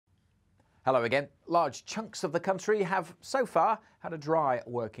Hello again. Large chunks of the country have so far had a dry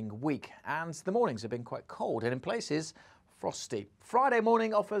working week, and the mornings have been quite cold and in places frosty. Friday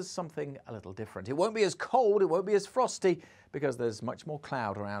morning offers something a little different. It won't be as cold, it won't be as frosty, because there's much more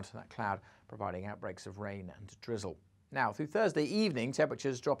cloud around, that cloud providing outbreaks of rain and drizzle. Now, through Thursday evening,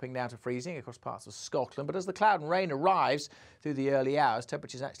 temperatures dropping down to freezing across parts of Scotland, but as the cloud and rain arrives through the early hours,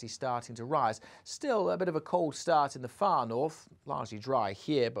 temperatures actually starting to rise. Still a bit of a cold start in the far north, largely dry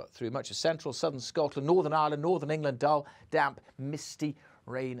here, but through much of central, southern Scotland, Northern Ireland, Northern England, dull, damp, misty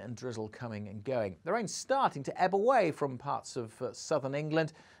rain and drizzle coming and going. The rain's starting to ebb away from parts of southern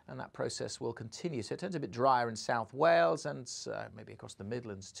England, and that process will continue. So it turns a bit drier in South Wales and maybe across the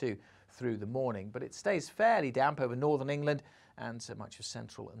Midlands too through the morning. But it stays fairly damp over northern England and much of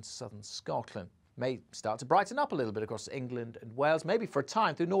central and southern Scotland. May start to brighten up a little bit across England and Wales, maybe for a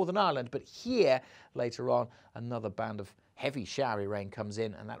time through Northern Ireland. But here, later on, another band of heavy showery rain comes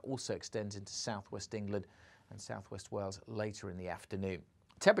in, and that also extends into southwest England and southwest Wales later in the afternoon.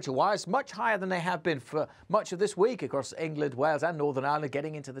 Temperature-wise, much higher than they have been for much of this week across England, Wales and Northern Ireland,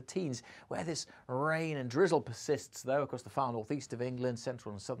 getting into the teens. Where this rain and drizzle persists, though, across the far northeast of England,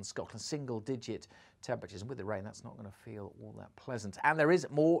 central and southern Scotland, single-digit temperatures. And with the rain, that's not going to feel all that pleasant. And there is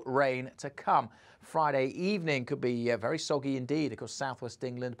more rain to come. Friday evening could be very soggy indeed across southwest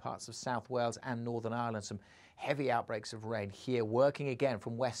England, parts of South Wales and Northern Ireland. Some heavy outbreaks of rain here, working again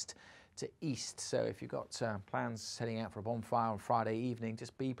from west to east. So if you've got plans heading out for a bonfire on Friday evening,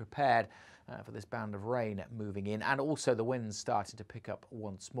 just be prepared for this band of rain moving in, and also the winds starting to pick up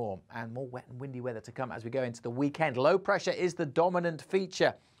once more, and more wet and windy weather to come as we go into the weekend. Low pressure is the dominant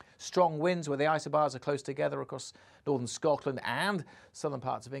feature. Strong winds where the isobars are close together across northern Scotland and southern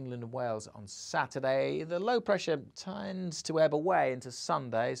parts of England and Wales on Saturday. The low pressure tends to ebb away into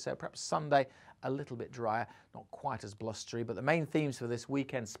Sunday, so perhaps Sunday a little bit drier, not quite as blustery, but the main themes for this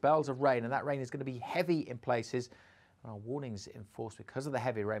weekend: spells of rain, and that rain is going to be heavy in places. There are warnings enforced because of the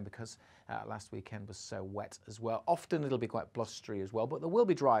heavy rain, because last weekend was so wet as well. Often it'll be quite blustery as well, but there will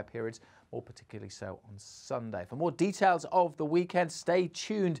be drier periods, more particularly so on Sunday. For more details of the weekend, stay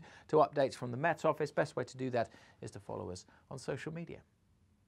tuned to updates from the Met Office. Best way to do that is to follow us on social media.